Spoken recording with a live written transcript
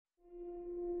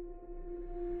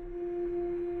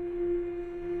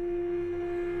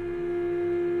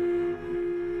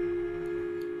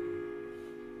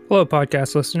Hello,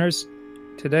 podcast listeners.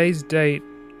 Today's date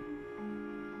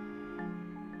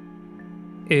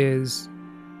is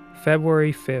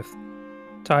February 5th,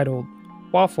 titled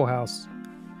Waffle House.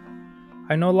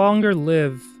 I no longer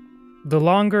live. The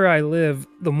longer I live,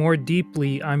 the more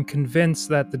deeply I'm convinced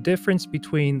that the difference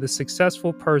between the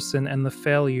successful person and the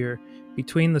failure,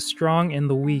 between the strong and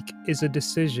the weak, is a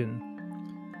decision.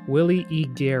 Willie E.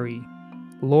 Gary,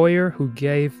 lawyer who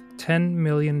gave $10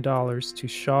 million to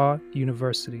Shaw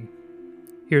University.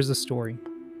 Here's the story.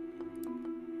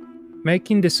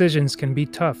 Making decisions can be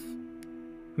tough.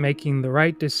 Making the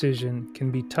right decision can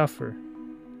be tougher.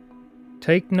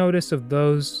 Take notice of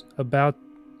those about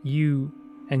you,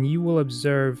 and you will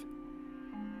observe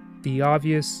the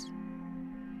obvious.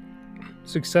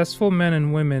 Successful men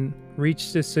and women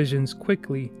reach decisions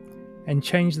quickly and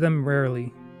change them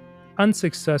rarely.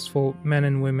 Unsuccessful men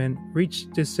and women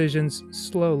reach decisions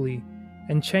slowly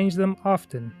and change them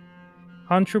often.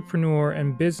 Entrepreneur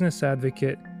and business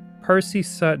advocate Percy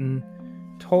Sutton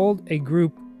told a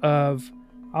group of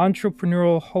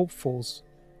entrepreneurial hopefuls,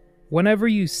 "Whenever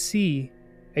you see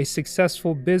a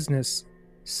successful business,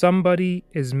 somebody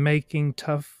is making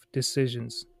tough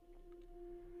decisions.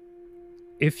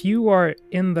 If you are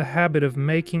in the habit of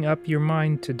making up your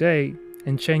mind today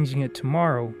and changing it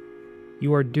tomorrow,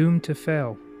 you are doomed to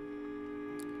fail.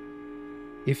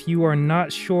 If you are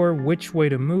not sure which way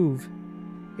to move,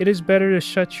 it is better to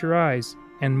shut your eyes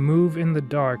and move in the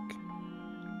dark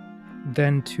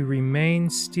than to remain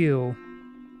still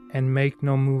and make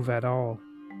no move at all.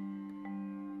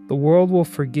 The world will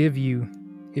forgive you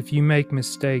if you make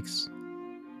mistakes,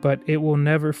 but it will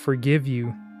never forgive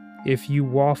you if you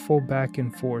waffle back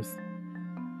and forth.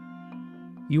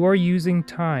 You are using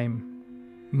time.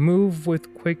 Move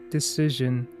with quick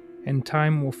decision, and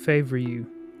time will favor you.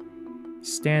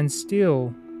 Stand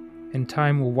still, and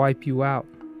time will wipe you out.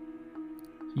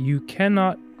 You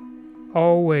cannot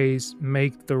always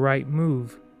make the right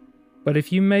move, but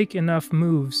if you make enough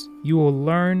moves, you will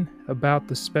learn about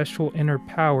the special inner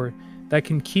power that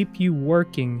can keep you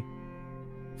working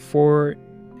for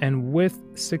and with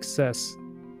success.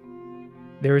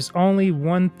 There is only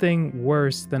one thing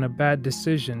worse than a bad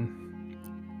decision,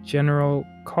 General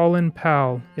Colin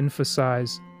Powell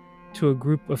emphasized to a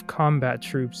group of combat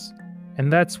troops,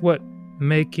 and that's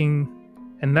making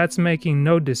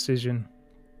no decision.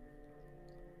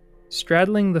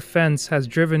 Straddling the fence has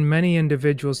driven many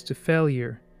individuals to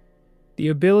failure. The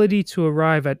ability to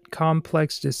arrive at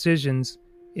complex decisions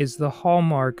is the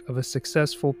hallmark of a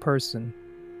successful person.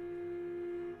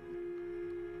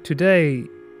 Today,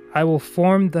 I will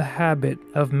form the habit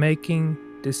of making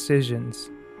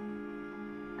decisions.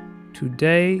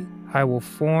 Today, I will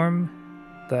form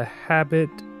the habit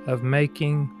of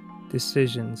making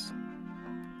decisions.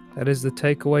 That is the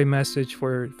takeaway message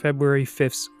for February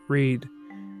 5th's read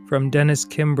from Dennis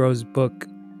Kimbrough's book,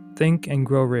 Think and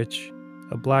Grow Rich,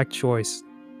 A Black Choice,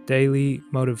 Daily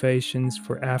Motivations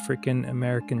for African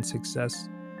American Success.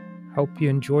 Hope you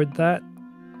enjoyed that.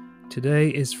 Today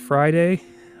is Friday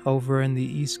over in the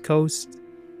East Coast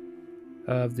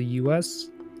of the U.S.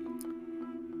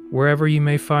 Wherever you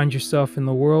may find yourself in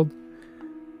the world,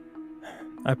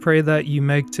 I pray that you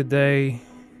make today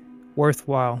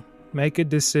worthwhile. Make a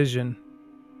decision.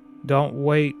 Don't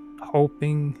wait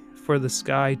hoping for the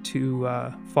sky to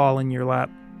fall in your lap.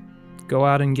 Go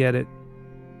out and get it.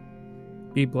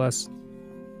 Be blessed.